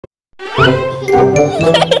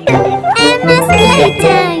Emma's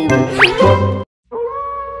Playtime.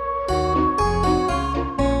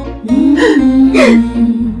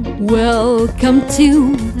 Welcome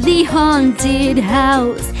to the haunted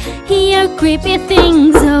house. Here are creepy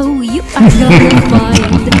things, oh, you are gonna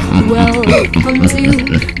find. Welcome to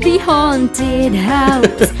the haunted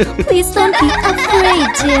house. Please don't be afraid,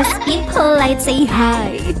 just be polite, say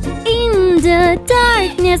hi. In the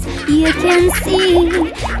darkness you can see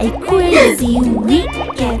a crazy,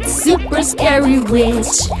 wicked, super scary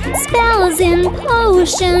witch. Spells and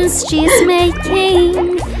potions she's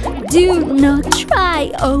making. Do not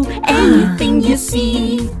try, oh, anything you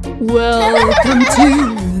see. Welcome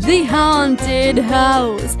to the haunted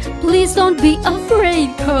house. Please don't be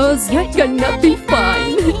afraid, cause you're gonna be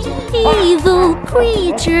fine. Evil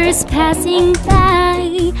creatures passing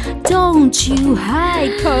by, don't you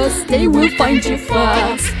hide, cause they will find you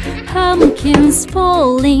fast. Pumpkins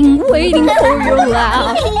falling, waiting for your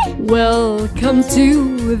laugh. Welcome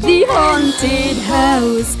to the haunted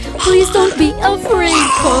house. Please don't be afraid,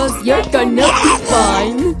 cause you're gonna be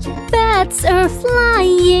fine. Bats are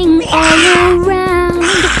flying all around.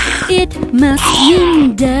 It must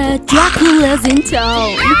mean that Dracula's in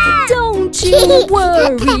town. Don't you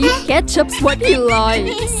worry, ketchup's what he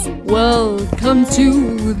likes. Welcome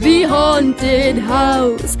to the haunted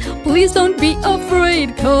house. Please don't be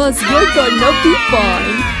afraid, cause you're gonna be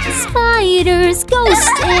fine. Spiders,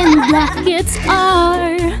 ghosts, and black cats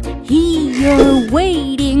are here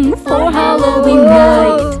waiting for Halloween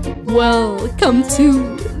night. Welcome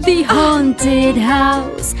to the haunted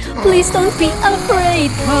house. Please don't be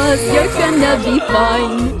afraid, cause you're gonna be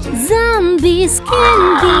fine. Zombies can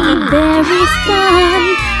be very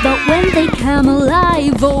fun, but when they come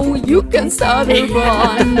alive, oh, you can start a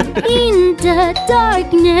run. In the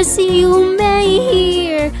darkness you may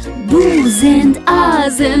hear boos and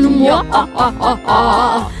ahs and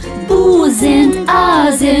wah. Boos and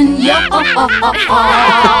ahs and yeah.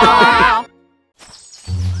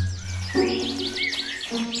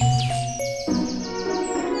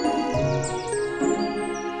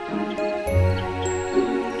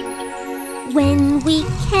 When we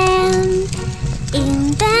camp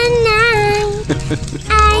in the night,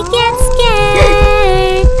 I get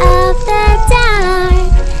scared of the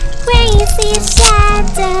dark. Crazy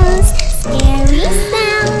shadows, scary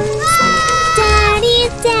sounds. Daddy,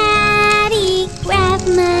 Daddy, grab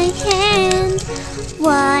my hand.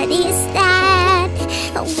 What is that?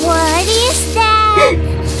 What is that?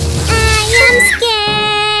 I am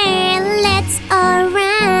scared, let's all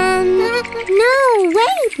run. No,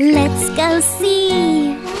 wait, let's go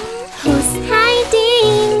see who's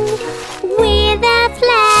hiding. With a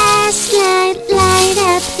flashlight, light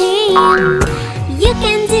up him. You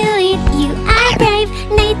can do it, you are brave.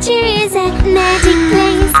 Nature is a magic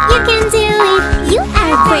place. You can do it, you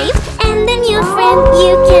are brave. And the new friend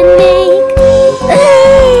you can make.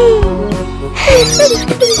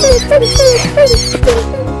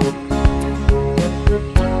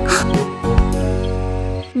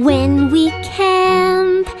 When we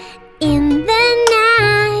camp in the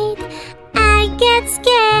night, I get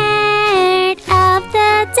scared of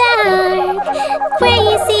the dark.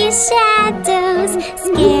 Crazy shadows,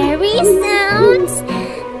 scary sounds.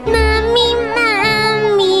 Mommy,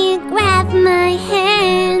 Mommy, grab my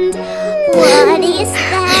hand. What is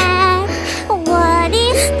that? What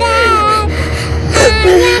is that? I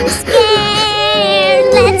am scared,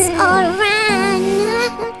 let's all run.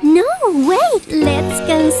 No, wait, let's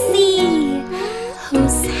go see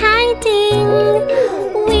who's hiding.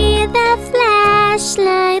 With a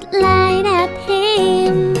flashlight, light up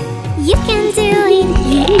him. You can do it,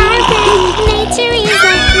 you are brave. Nature is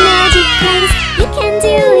a magic place. You can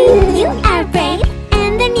do it, you are brave.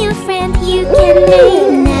 And a new friend you can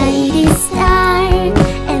make. Night is dark,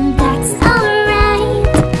 and that's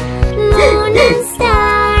alright. Moon and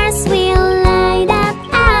stars will light up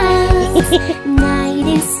us. Night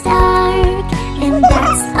is dark, and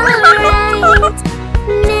that's alright.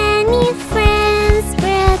 Many friends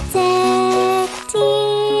protecting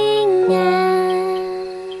us.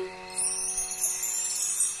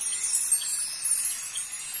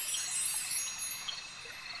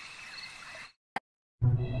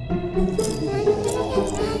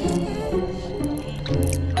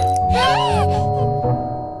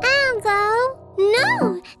 I'll go. No,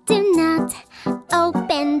 do not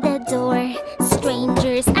open the door.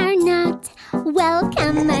 Strangers are not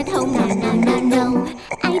welcome at home. No, no, no, no.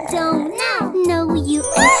 I don't know you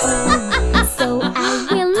at all, so I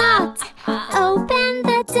will not open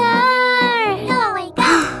the door. Go away, go,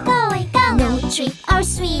 go away, go. No trick or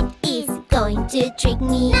sweet is going to trick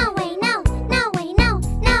me. No way, no, no way, no,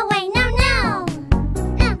 no way, no, no.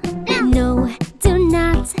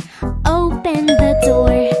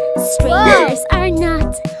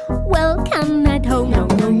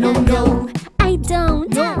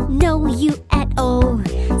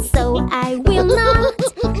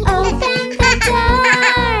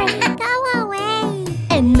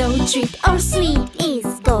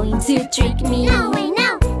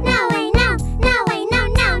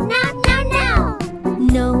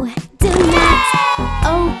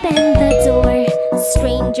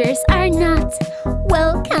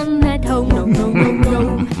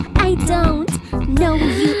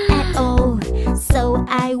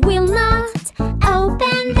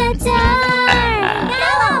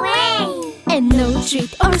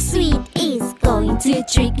 treat or sweet is going to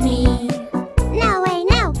trick me. No way,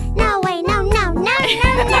 no, no way, no, no, no,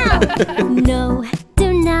 no, no. No,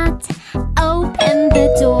 do not open the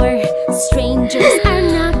door. Strangers are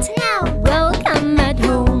not welcome at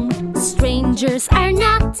home. Strangers are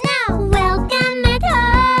not welcome at home.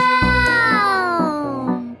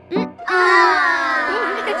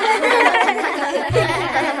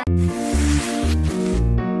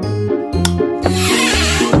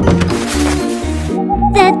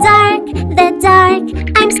 The dark,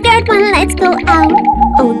 I'm scared when lights go out.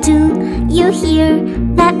 Oh, do you hear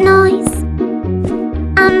that noise?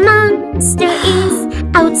 A monster is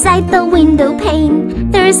outside the window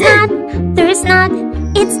pane. There's not,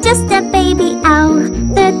 it's just a baby owl.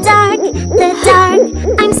 The dark,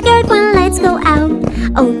 I'm scared when lights go out.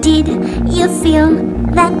 Oh, did you feel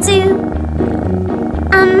that too?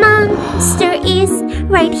 A monster is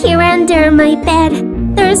right here under my bed.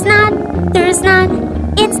 There's not,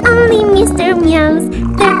 it's only Mr. Meows.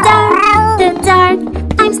 The dark,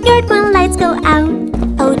 I'm scared when lights go out.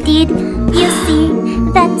 Oh, did you see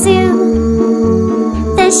that too?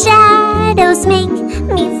 The shadows make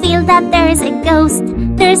me feel that there's a ghost.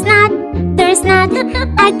 There's not,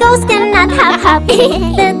 a ghost cannot have happy.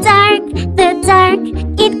 The dark,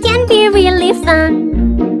 it can be really fun.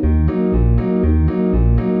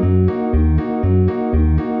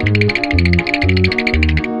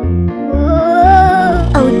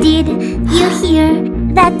 Oh, did you hear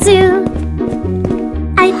that too?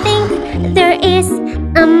 I think there is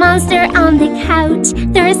a monster on the couch.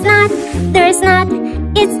 There's not,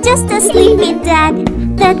 it's just a sleepy dad.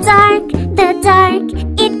 The dark,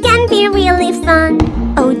 it can be really fun.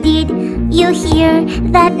 Oh, did you hear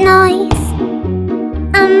that noise?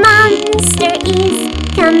 A monster is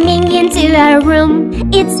coming into our room.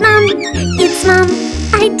 It's mom,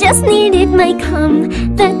 I just needed my cum.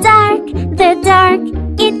 The dark,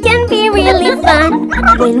 it can be really fun.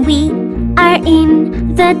 When we are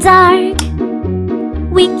in the dark,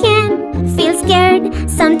 we can feel scared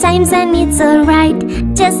sometimes, and it's alright.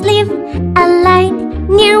 Just leave a light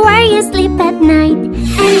near where you sleep at night.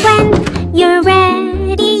 And when you're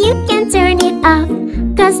ready, you can turn it off,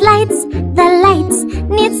 'cause lights